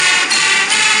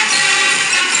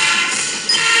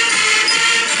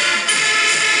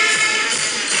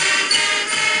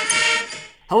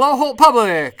Hello, Holt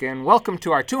Public, and welcome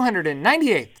to our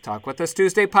 298th Talk With Us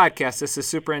Tuesday podcast. This is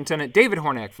Superintendent David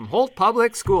Hornick from Holt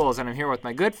Public Schools, and I'm here with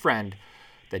my good friend,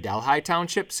 the Delhi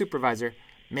Township Supervisor,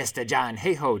 Mr. John.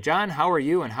 Hey ho, John, how are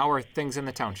you, and how are things in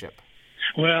the township?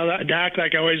 Well, Doc,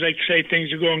 like I always like to say,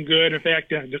 things are going good. In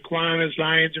fact, the Kiwanis,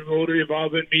 Lions, and Rotary have all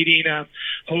been meeting.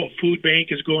 Holt Food Bank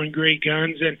is going great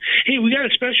guns. And, hey, we got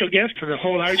a special guest for the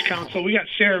Holt Arts Council. We got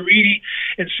Sara Reedy.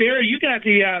 And, Sara, you got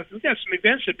we got some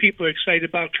events that people are excited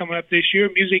about coming up this year,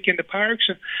 music in the parks.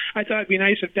 And I thought it'd be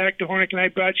nice if Dr. Hornick and I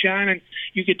brought you on and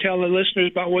you could tell the listeners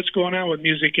about what's going on with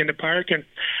music in the park. And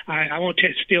I won't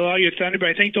steal all your thunder, but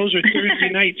I think those are Thursday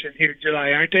nights in here in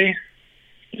July, aren't they?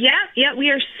 Yeah, we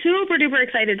are super duper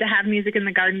excited to have Music in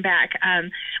the Garden back.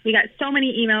 We got so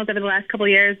many emails over the last couple of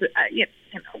years. We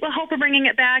hope we're bringing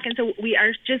it back, and so we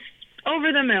are just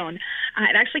over the moon.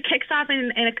 It actually kicks off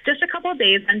in just a couple of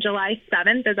days. On July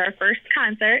 7th is our first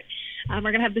concert. We're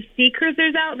going to have the Sea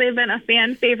Cruisers out. They've been a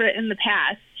fan favorite in the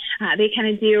past. They kind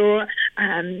of do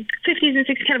 50s and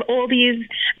 60s kind of oldies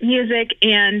music,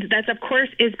 and that's, of course,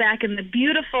 is back in the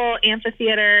beautiful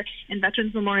amphitheater in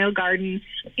Veterans Memorial Garden.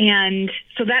 And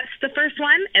so that's the first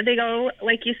one. They go,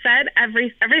 like you said,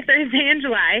 every Thursday in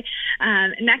July.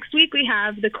 Next week we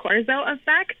have the Corzo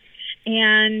Effect.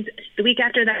 And the week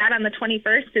after that, on the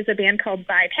 21st, is a band called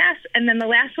Bypass. And then the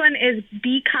last one is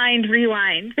Be Kind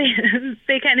Rewind.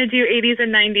 They kind of do 80s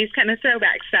and 90s kind of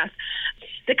throwback stuff.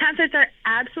 The concerts are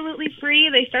absolutely free.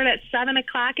 They start at 7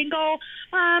 o'clock and go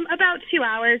about 2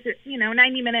 hours,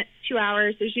 90 minutes, 2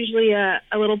 hours. There's usually a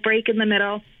little break in the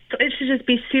middle. So it should just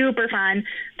be super fun.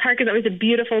 Park is always a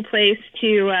beautiful place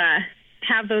to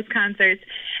have those concerts.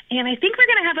 And I think we're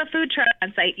going to have a food truck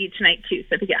on site each night, too.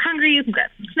 So if you get hungry, you can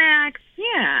grab some snacks.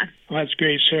 Yeah. Well, that's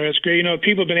great, Sarah. That's great.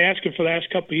 People have been asking for the last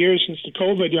couple of years since the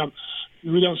COVID.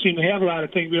 We don't seem to have a lot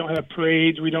of things. We don't have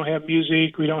parades. We don't have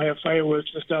music. We don't have fireworks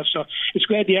and stuff. So it's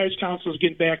glad the Arts Council is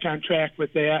getting back on track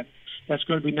with that. That's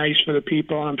going to be nice for the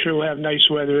people. I'm sure we'll have nice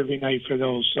weather every night for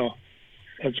those. So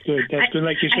that's good. That's good.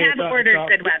 Like you say, I have ordered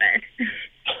good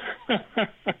weather.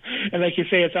 And like you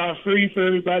say, it's all free for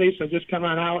everybody. So just come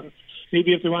on out. And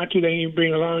maybe if they want to, they can even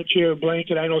bring a lawn chair or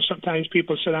blanket. I know sometimes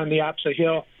people sit on the opposite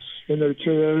hill in the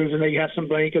trailers, and they have some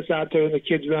blankets out there, and the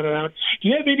kids run around. Do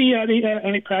you have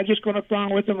any projects going up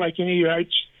along with them, like any of your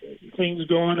arts things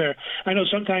going? Or I know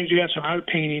sometimes you have some art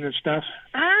painting and stuff.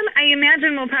 I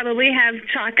imagine we'll probably have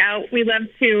chalk out. We love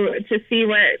to see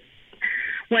what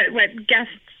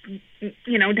guests,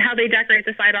 how they decorate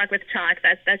the sidewalk with chalk.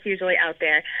 That's usually out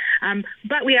there.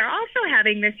 But we are also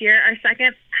having this year our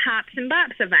second Hops and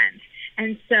Bops event,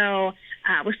 and so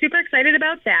we're super excited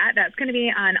about that. That's going to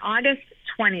be on August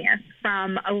 20th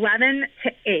from 11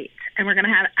 to 8, and we're going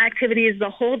to have activities the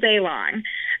whole day long.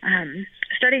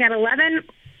 Starting at 11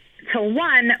 to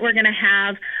 1, we're going to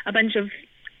have a bunch of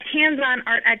hands-on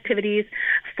art activities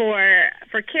for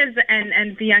kids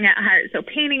and the young at heart. So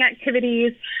painting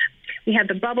activities. We had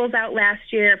the bubbles out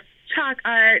last year, chalk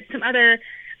art, some other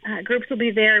groups will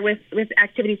be there with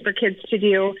activities for kids to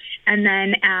do. And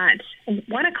then at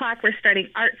 1 o'clock, we're starting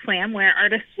Art Slam, where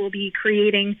artists will be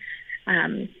creating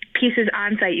pieces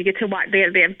on site. You get to watch. They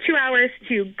have 2 hours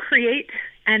to create,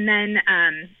 and then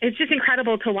it's just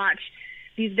incredible to watch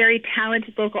these very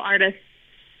talented local artists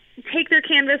take their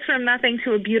canvas from nothing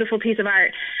to a beautiful piece of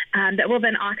art that will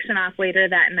then auction off later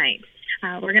that night.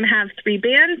 We're going to have 3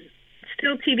 bands,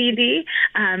 still TBD,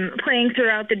 playing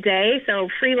throughout the day, so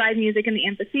free live music in the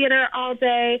amphitheater all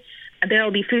day. There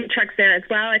will be food trucks there as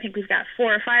well. I think we've got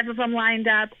 4 or 5 of them lined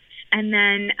up. And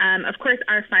then, of course,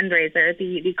 our fundraiser,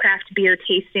 the craft beer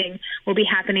tasting, will be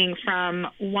happening from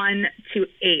 1 to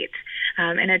 8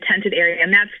 in a tented area,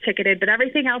 and that's ticketed. But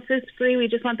everything else is free. We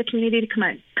just want the community to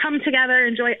come together,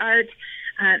 enjoy art,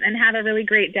 and have a really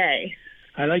great day.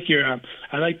 I like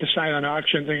the silent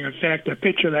auction thing. In fact, the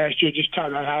picture last year just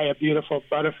caught my eye, a beautiful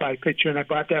butterfly picture, and I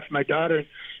bought that for my daughter, and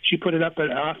she put it up at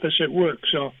the office at work.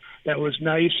 So that was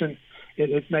nice, and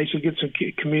it's nice to get some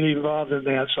community involved in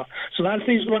that. So a lot of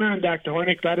things going on, Dr.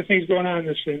 Hornick. A lot of things going on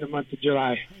in the month of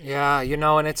July. Yeah,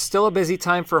 and it's still a busy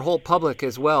time for Holt Public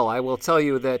as well. I will tell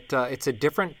you that it's a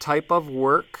different type of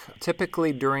work.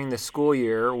 Typically during the school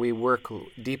year, we work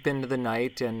deep into the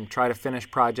night and try to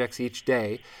finish projects each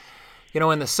day.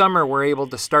 In the summer, we're able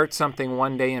to start something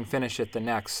one day and finish it the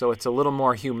next. So it's a little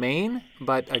more humane,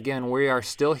 but again, we are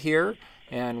still here.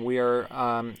 And we are,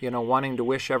 wanting to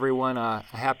wish everyone a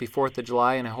happy 4th of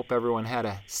July, and I hope everyone had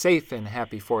a safe and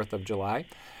happy 4th of July.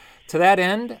 To that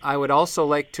end, I would also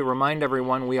like to remind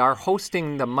everyone we are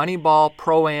hosting the Moneyball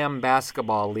Pro-Am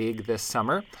Basketball League this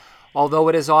summer, although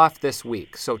it is off this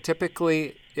week. So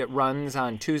typically it runs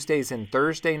on Tuesdays and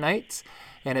Thursday nights,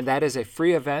 And that is a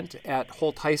free event at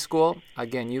Holt High School.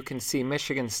 Again, you can see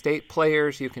Michigan State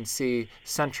players, you can see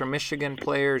Central Michigan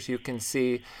players, you can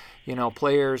see,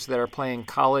 players that are playing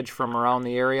college from around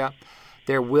the area.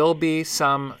 There will be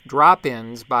some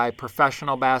drop-ins by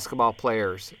professional basketball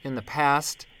players. In the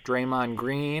past, Draymond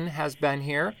Green has been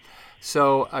here.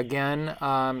 So again,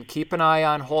 keep an eye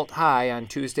on Holt High on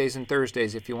Tuesdays and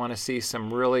Thursdays if you want to see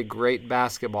some really great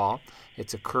basketball.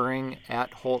 It's occurring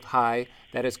at Holt High.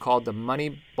 That is called the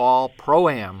Moneyball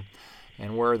Pro-Am,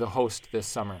 and we're the host this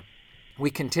summer. We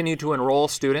continue to enroll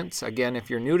students. Again, if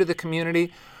you're new to the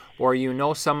community or you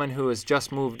know someone who has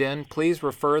just moved in, please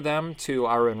refer them to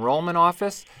our enrollment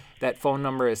office. That phone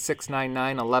number is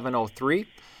 699-1103.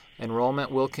 Enrollment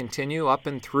will continue up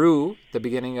and through the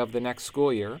beginning of the next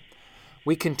school year.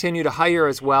 We continue to hire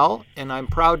as well, and I'm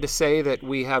proud to say that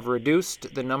we have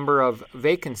reduced the number of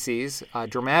vacancies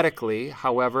dramatically.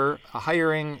 However,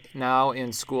 hiring now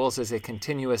in schools is a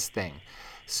continuous thing.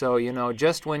 So,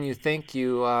 just when you think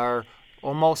you are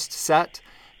almost set,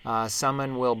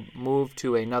 someone will move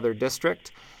to another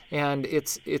district. And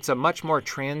it's a much more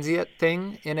transient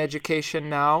thing in education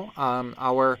now.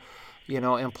 Our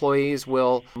employees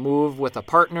will move with a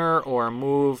partner or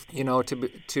move,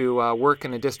 to work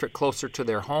in a district closer to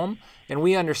their home. And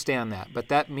we understand that, but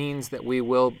that means that we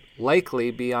will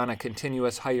likely be on a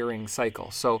continuous hiring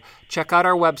cycle. So check out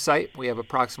our website. We have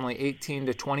approximately 18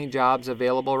 to 20 jobs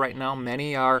available right now.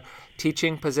 Many are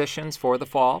teaching positions for the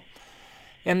fall.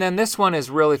 And then this one is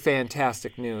really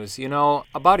fantastic news.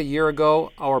 About a year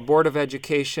ago, our Board of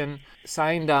Education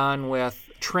signed on with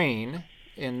Train,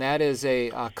 and that is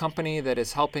a company that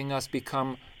is helping us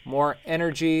become more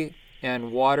energy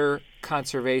and water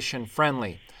conservation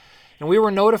friendly. And we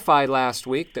were notified last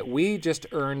week that we just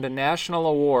earned a national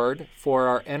award for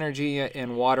our energy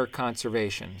and water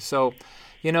conservation. So,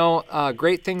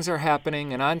 great things are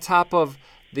happening. And on top of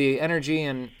the energy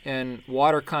and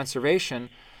water conservation,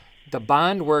 the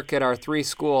bond work at our 3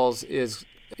 schools is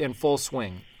in full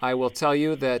swing. I will tell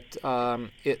you that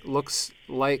it looks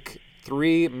like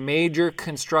 3 major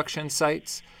construction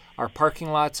sites. Our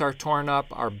parking lots are torn up,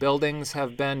 our buildings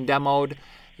have been demoed,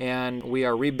 and we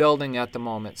are rebuilding at the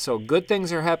moment. So good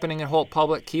things are happening at Holt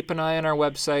Public. Keep an eye on our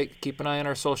website, keep an eye on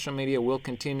our social media. We'll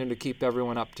continue to keep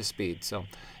everyone up to speed. So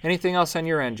anything else on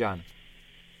your end, John?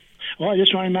 Well, I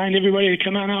just want to remind everybody to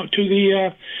come on out to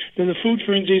the food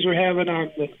frenzies we're having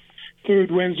on the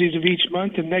third Wednesdays of each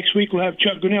month, and next week we'll have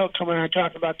Chuck Grinnell coming on and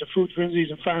talk about the food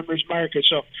frenzies and farmers market.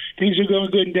 So things are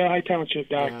going good in Delhi Township,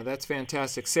 Doc. Yeah, that's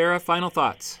fantastic. Sarah, final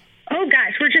thoughts? Oh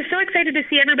gosh, we're just so excited to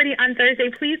see everybody on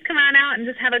Thursday. Please come on out and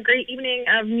just have a great evening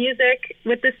of music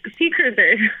with the Sea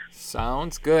Cruisers.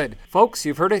 Sounds good. Folks,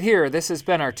 you've heard it here. This has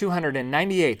been our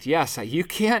 298th. Yes, you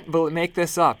can't make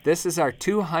this up. This is our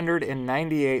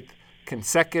 298th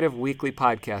consecutive weekly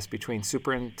podcast between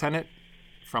Superintendent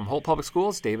from Holt Public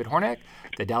Schools, David Hornak,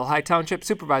 the Delhi Township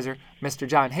Supervisor, Mr.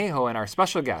 John Hayhoe, and our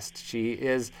special guest. She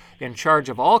is in charge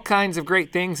of all kinds of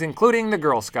great things, including the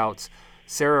Girl Scouts,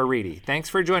 Sara Reedy. Thanks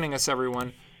for joining us,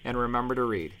 everyone, and remember to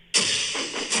read.